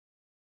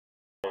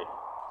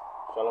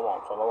Shalom,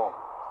 shalom.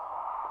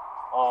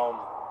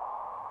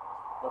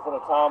 But for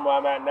the time where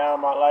I'm at now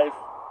in my life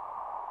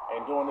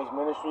and doing this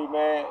ministry,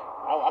 man,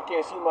 I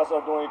can't see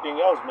myself doing anything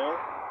else, man.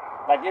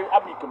 Like, I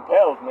be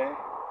compelled, man.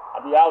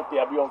 I be out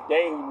there, I be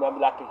ordained,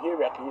 man. I can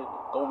hear it,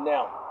 go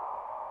now.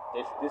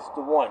 This is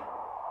the one,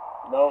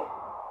 you know.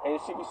 And you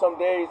see me some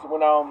days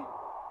when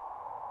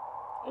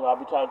you know, I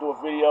be trying to do a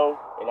video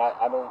and I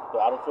don't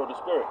feel the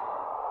spirit,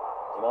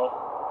 you know.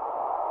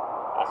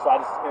 So I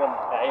just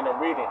end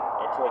up reading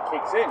until it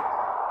kicks in,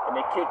 and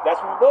that's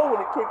when you know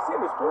when it kicks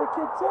in. The spirit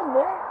kicks in,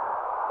 man.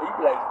 And you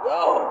be like,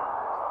 yo.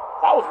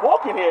 I was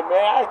walking here, man.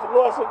 I asked the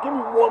Lord, I said, give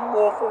me one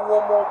more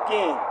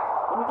game.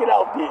 Let me get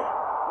out there.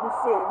 Let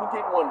me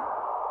get one.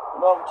 You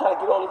know, I'm trying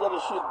to get all this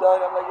other shit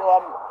done. I'm like, yo,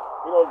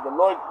 you know, the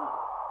Lord,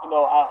 you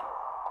know, I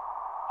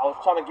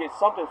was trying to get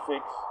something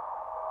fixed,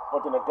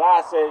 but then the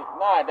guy said,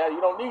 nah,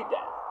 you don't need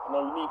that. You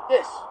know, you need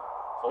this.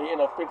 So he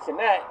ended up fixing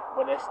that,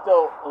 but there's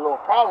still a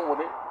little problem with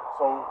it.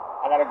 So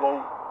I gotta go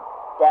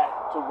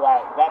back to where I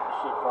got the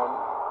shit from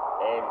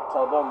and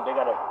tell them they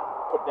gotta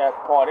put that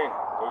part in.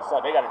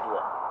 They gotta do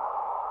it.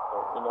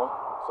 You know,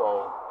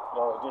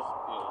 just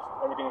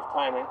everything is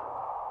timing.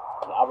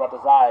 I'd rather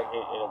die,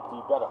 it'll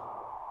be better.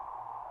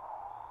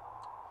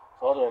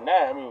 So other than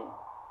that, I mean,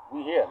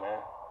 we here, man.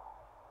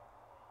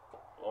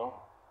 You know,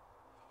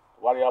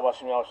 why do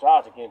Yahawashi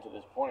to get to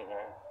this point,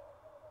 man?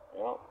 You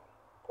know,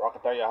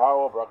 Barakatah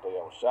Yahawah, Barakatah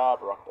Yahawashi,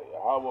 Barakatah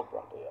Yahawah,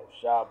 Barakatah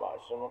Yahawashi,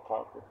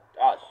 Ba'ashim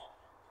Dash.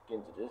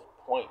 Getting to this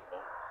point,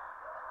 man.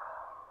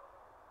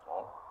 All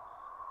right.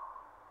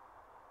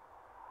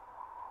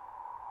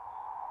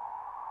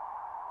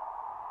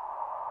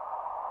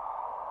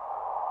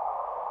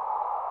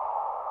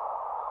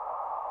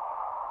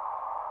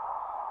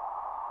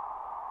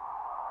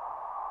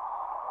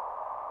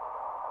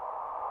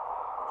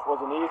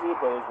 Wasn't easy,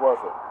 but it's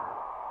worth it.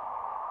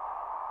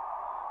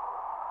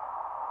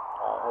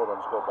 Alright, hold on,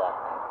 let's go back,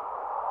 man.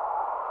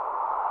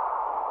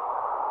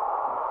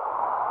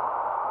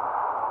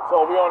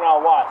 So we on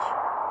our watch.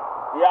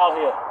 We out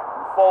here.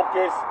 We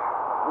focus.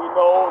 We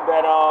know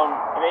that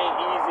it ain't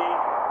easy,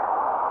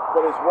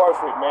 but it's worth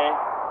it, man.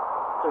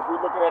 Because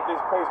we're looking at this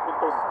place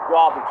because it's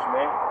garbage,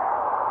 man.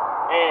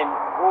 And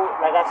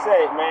like I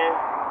said, man,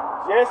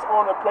 just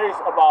on the place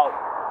about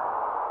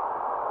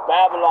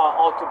Babylon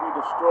ought to be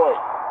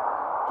destroyed.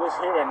 Just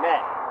hearing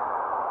that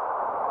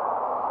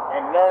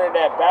and learning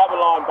that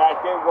Babylon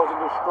back then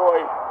wasn't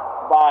destroyed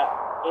by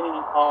any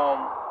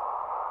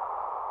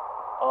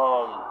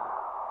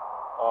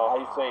how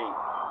you say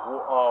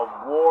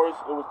wars.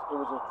 It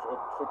was a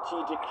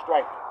strategic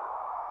strike.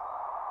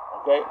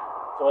 Okay,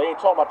 so they ain't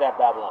talking about that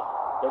Babylon.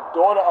 The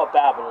daughter of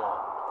Babylon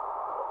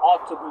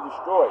ought to be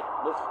destroyed.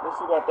 Let's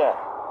see about that.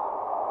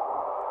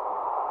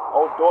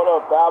 Oh, daughter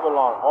of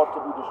Babylon ought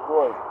to be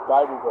destroyed.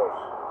 Bible verse.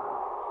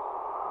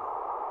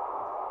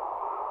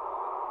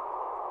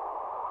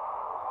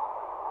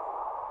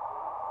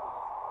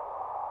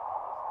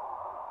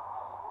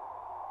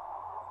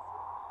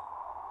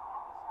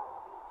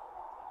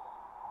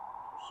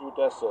 See what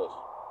that says.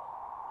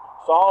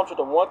 Psalms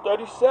chapter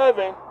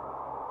 137.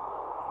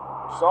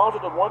 Psalms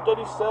chapter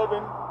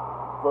 137,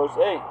 verse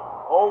 8.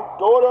 O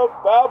daughter of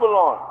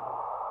Babylon,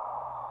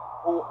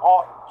 who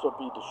ought to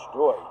be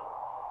destroyed,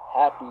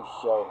 happy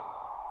shall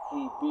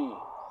he be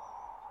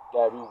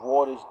that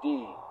rewardeth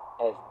thee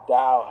as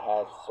thou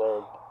hast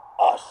served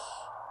us.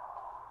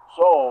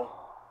 So,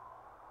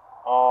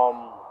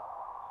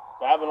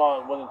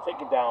 Babylon wasn't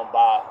taken down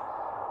by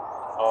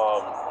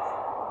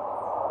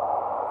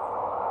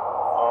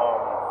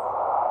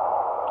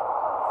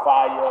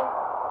fire,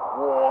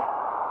 war.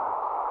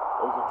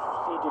 It was a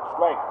strategic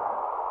strike.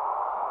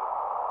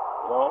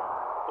 You know,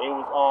 they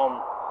was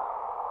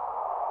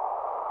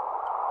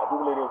I do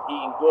believe they was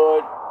eating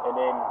good, and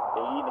then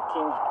they eating the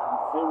king's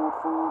food,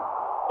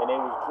 and they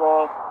was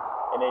drunk,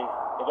 and they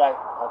got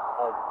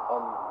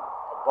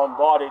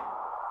bombarded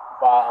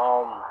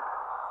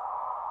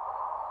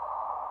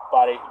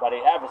by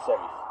their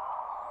adversaries.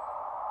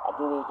 I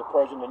do believe the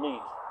Persian and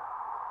Medes.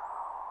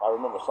 I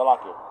remember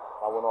Salakia.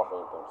 I went off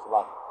anything.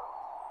 Salakia.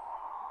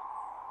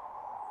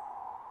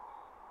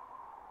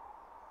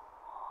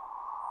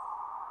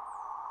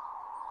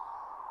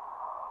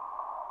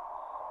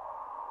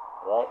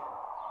 Right?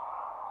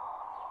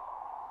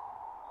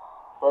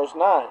 Verse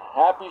 9.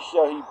 Happy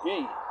shall he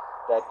be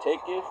that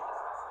taketh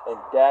and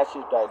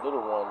dashes thy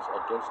little ones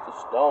against the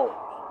stones.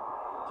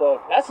 So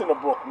that's in the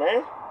book,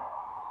 man.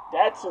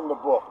 That's in the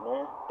book,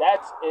 man.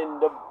 That's in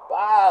the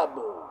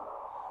Bible.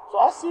 So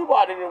I see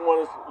why they didn't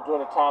want us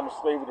during the time of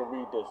slavery to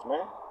read this,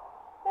 man.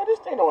 Man, this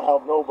thing don't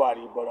help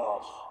nobody but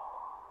us.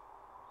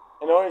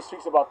 And it only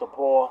speaks about the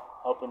poor,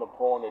 helping the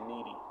poor and the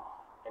needy.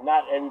 And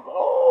not everybody,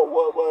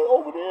 well,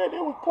 over there,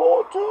 they was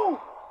poor too.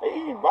 They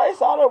eating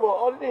rice out of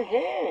their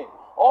hand,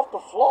 off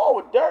the floor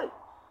with dirt.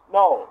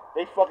 No,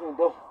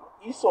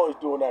 Esau is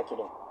doing that to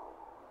them.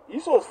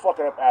 Esau is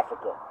fucking up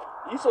Africa.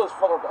 Esau is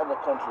fucking up other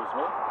countries,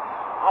 man.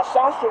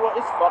 Ashashua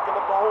is fucking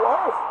up the whole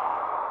earth.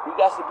 He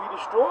got to be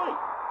destroyed.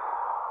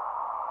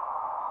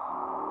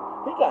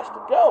 He got to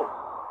go.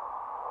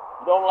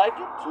 You don't like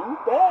it? Too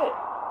bad.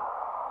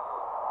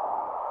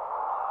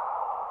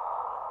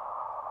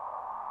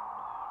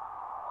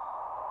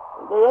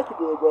 There's nothing I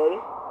can do about it.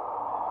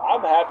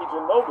 I'm happy to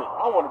know this.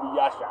 I want to be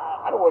Yasha.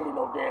 I don't want to be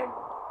no damn,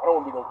 I don't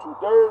want to be no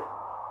 2/3.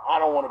 I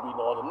don't want to be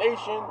no other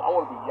nation. I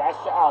want to be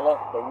Yasha Allah,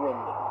 the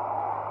remnant.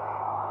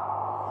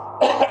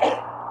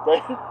 Okay?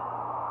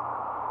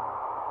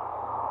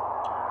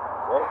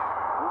 So,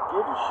 who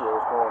gives a shit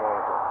what's going on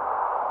with them?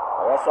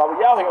 Well, that's why we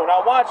out here on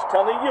our watch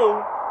telling you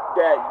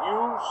that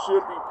you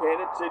should be paying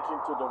attention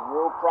to the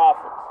real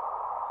prophets.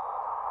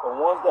 The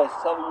ones that's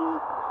telling you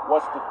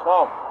what's to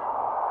come.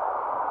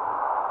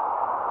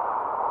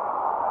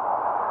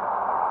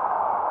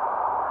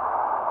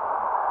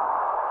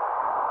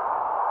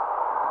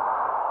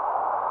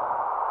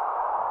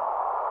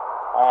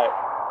 Alright.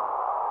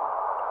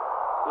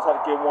 Just had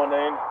to get one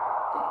in.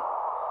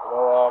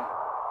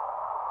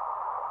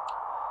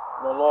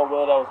 Lord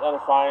will, that was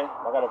edifying.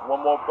 I got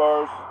one more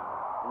verse.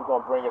 We're going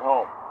to bring it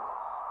home.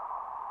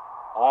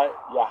 Alright.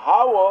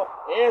 Yahawah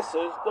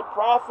answers the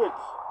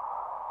prophets.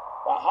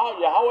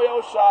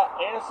 Yahawashi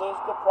answers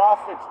the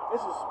prophets.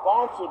 This is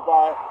sponsored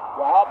by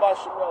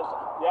Yahawashi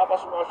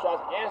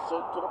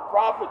answer to the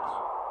prophets.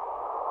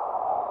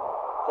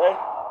 Okay?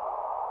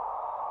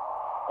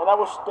 And I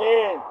will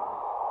stand.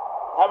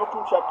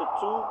 Habakkuk chapter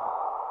 2,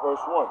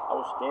 verse 1. I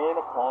will stand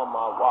upon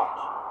my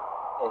watch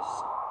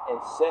and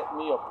set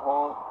me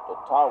upon the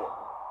tower,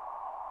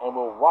 and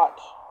will watch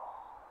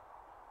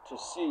to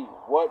see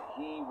what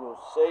he will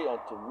say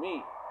unto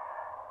me,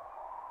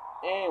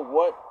 and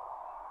what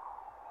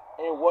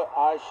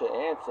I shall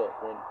answer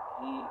when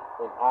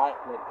I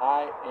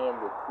am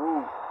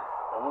reproved.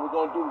 And what we're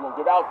gonna do, we're gonna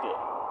get out there.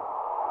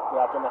 Get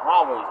out there in the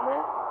highways,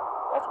 man.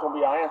 That's gonna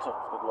be our answer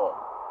to the Lord.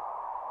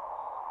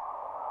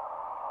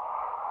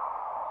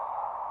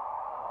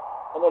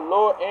 And the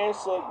Lord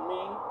answered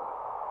me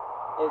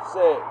and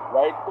said,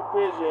 write the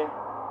vision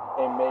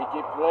and make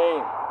it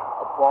plain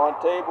upon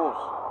tables,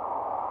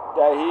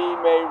 that he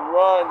may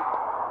run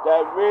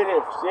that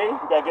readeth. See,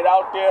 we gotta get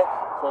out there.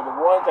 So the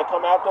ones that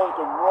come after us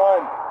can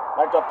run.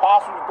 Like the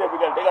apostles did, they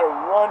gotta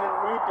run and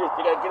read this.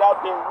 They gotta get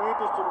out there and read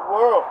this to the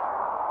world.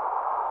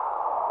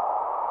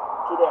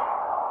 To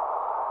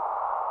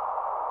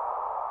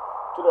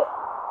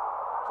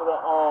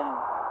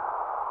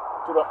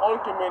the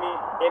uncommittee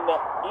in the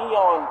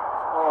eon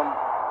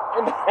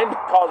in the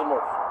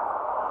cosmos.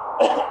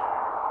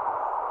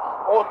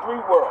 All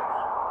three worlds.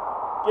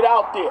 Get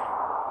out there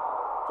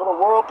so the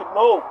world can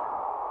know.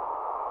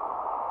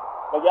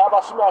 But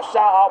Yahawashi,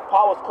 our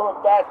power is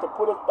coming back to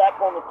put us back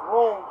on the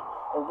throne,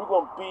 and we're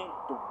going to be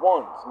the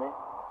ones, man.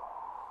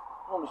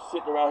 We're going to be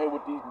sitting around here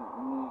with these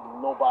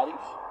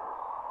nobodies,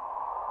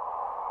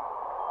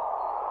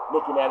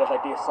 looking at us like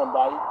they're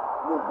somebody.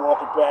 We're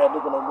walking back,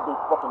 looking at them with their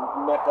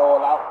fucking neck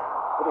all out,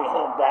 with their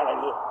hand back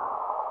like this.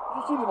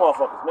 You see these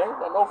motherfuckers, man?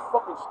 Got no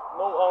fucking,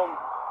 no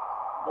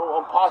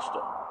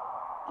posture.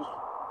 Just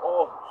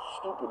all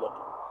stupid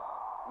looking.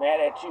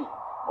 Mad at you.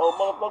 Oh,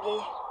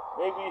 motherfuckers,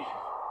 maybe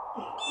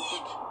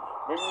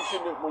you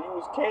should have, when you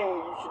was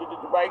king, you should have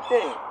did the right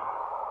thing.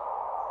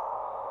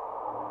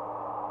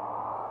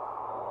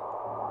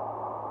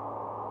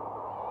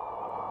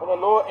 And the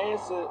Lord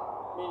answered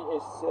me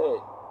and said,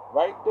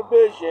 write the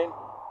vision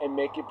and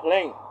make it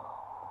plain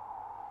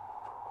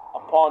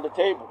upon the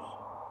tables,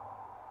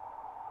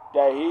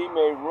 that he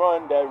may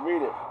run that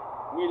readeth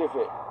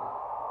it.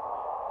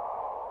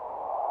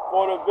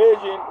 For the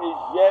vision is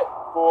yet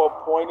for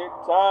appointed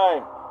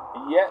time,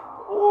 yet,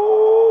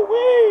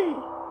 ooh-wee.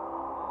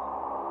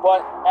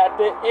 But at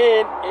the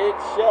end it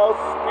shall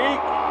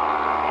speak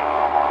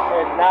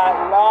and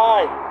not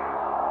lie.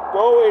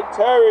 Though it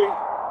tarry,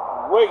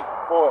 wait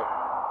for it,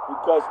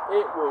 because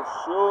it will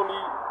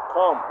surely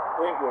come.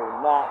 It will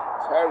not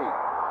tarry.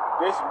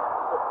 Let's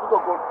go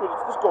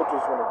to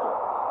this one again.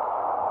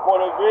 For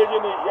the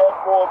vision is yet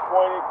for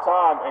appointed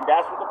time. And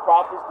that's what the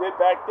prophets did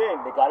back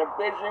then. They got a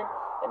vision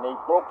and they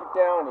broke it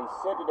down, they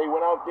sent it, they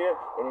went out there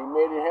and they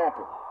made it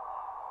happen.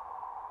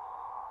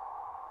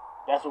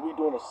 That's what we're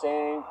doing, the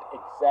same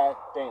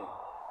exact thing.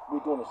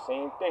 We're doing the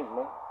same thing,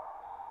 man.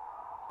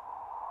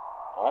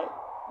 Alright?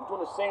 We're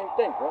doing the same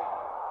thing, bro.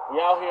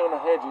 We're out here on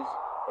the hedges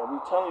and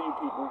we're telling you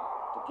people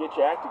to get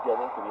your act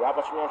together, because the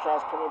Yahawashi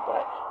is coming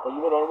back. But you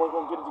know the only one's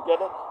going to get it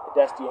together?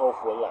 That's the hope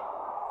for elect.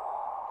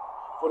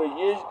 For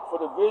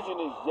the vision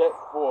is yet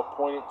for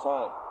appointed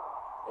time.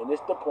 And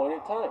it's the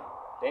appointed time.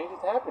 Things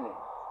is happening.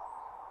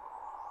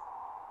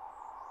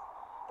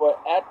 But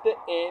at the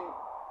end,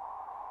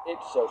 it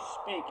shall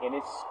speak, and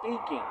it's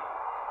speaking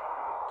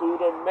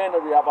through the men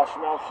of the Yahawashi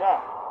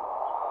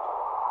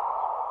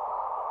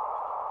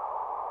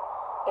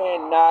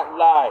and not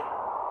lie.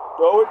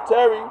 Though it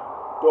tarry,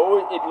 though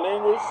it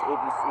lingers,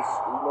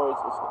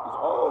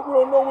 oh, we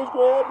don't know what's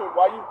going to happen.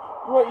 Why you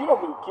don't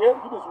really care.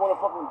 You just want to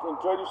fucking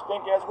enjoy this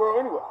stink ass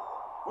world anyway.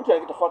 We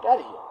trying to get the fuck out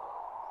of here.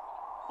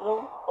 You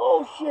know?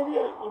 Oh shit, we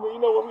gotta, you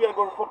know what? We gotta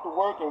go to fuck to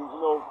work and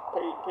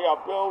pay our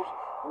bills.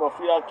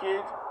 Feed our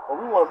kids. But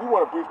we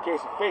want a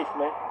briefcase of faith,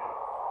 man.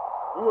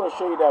 We want to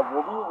show you that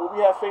what we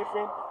have faith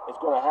in, it's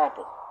gonna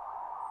happen.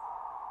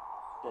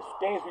 the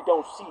things we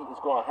don't see is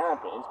going to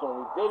happen. It's going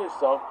to reveal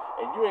itself,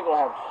 and you ain't going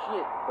to have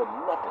shit but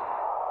nothing.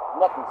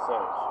 Nothing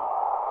serious.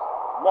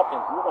 Nothing.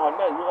 You're going to have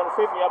nothing. You're going to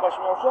faith in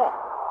Yahawashi.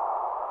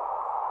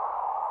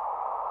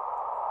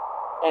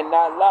 And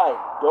not lie.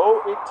 Though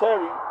it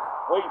tarry,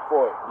 wait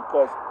for it,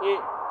 because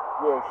it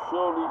will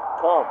surely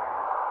come.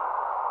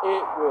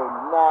 It will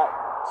not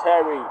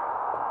tarry.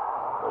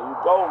 There you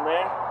go,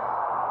 man.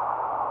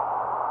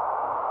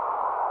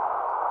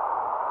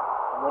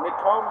 And when it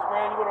comes,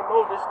 man, you're going to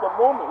know this is the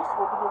moment. This is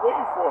what we've been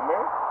waiting for,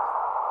 man.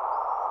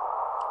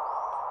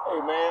 Hey,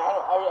 man,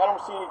 I don't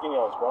see anything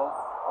else, bro.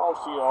 I don't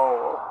see,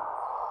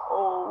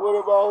 what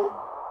about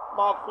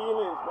my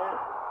feelings, man?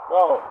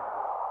 No.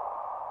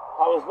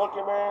 I was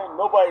looking, man.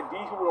 Nobody,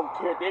 these people don't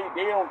care. They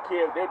don't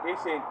care. They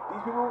saying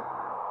these people,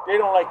 they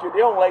don't like you.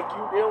 They don't like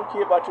you. They don't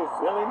care about your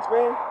feelings,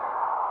 man.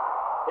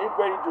 They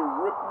ready to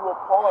rip you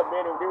apart,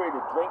 man. They ready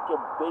to drink your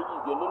baby,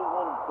 your little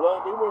one's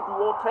blood. They want to do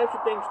all types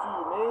of things to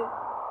you, man.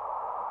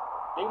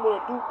 They want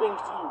to do things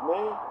to you,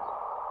 man.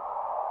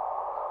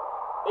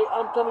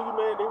 I'm telling you,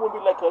 man. They want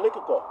to be like a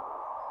liquor cup.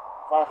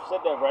 If I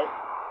said that right.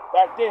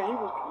 Back then, he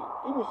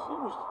was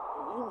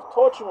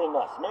torturing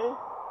us, man.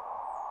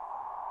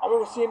 I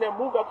remember seeing that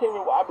movie. I can't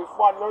remember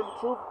before I learned the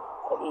truth.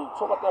 I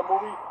talk about that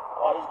movie.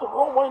 It's the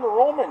one of the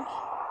Romans.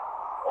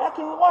 Man, I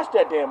couldn't even watch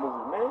that damn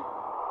movie, man.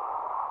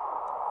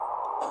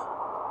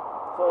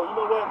 So you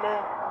know what, man?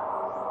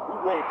 We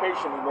waiting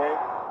patiently, man.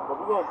 But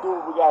we're gonna do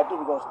what we gotta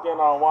do. We're gonna stand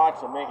on watch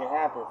and make it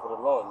happen for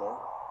the Lord, man.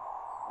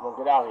 We're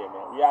gonna get out here,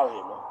 man. We out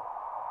here, man.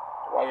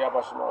 Why y'all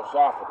about to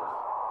shot for this?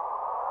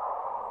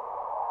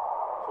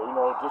 So you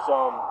know, just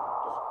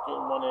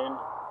getting one in,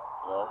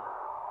 you know.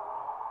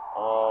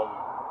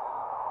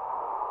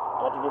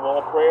 I want to give all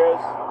prayers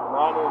and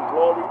honor and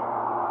glory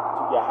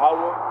to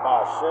Yahawah,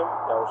 by Hashem,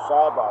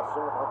 Yahawashi, by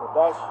Hashem,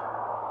 Hakadash,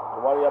 the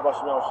Wali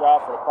Yahawashi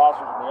Yahawashi for the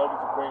apostles and the elders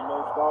of Great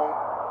Millstone.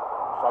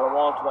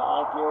 Shalom to the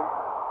Ankim.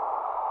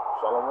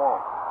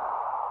 Shalom.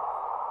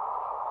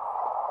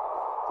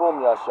 Kum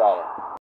Yashala.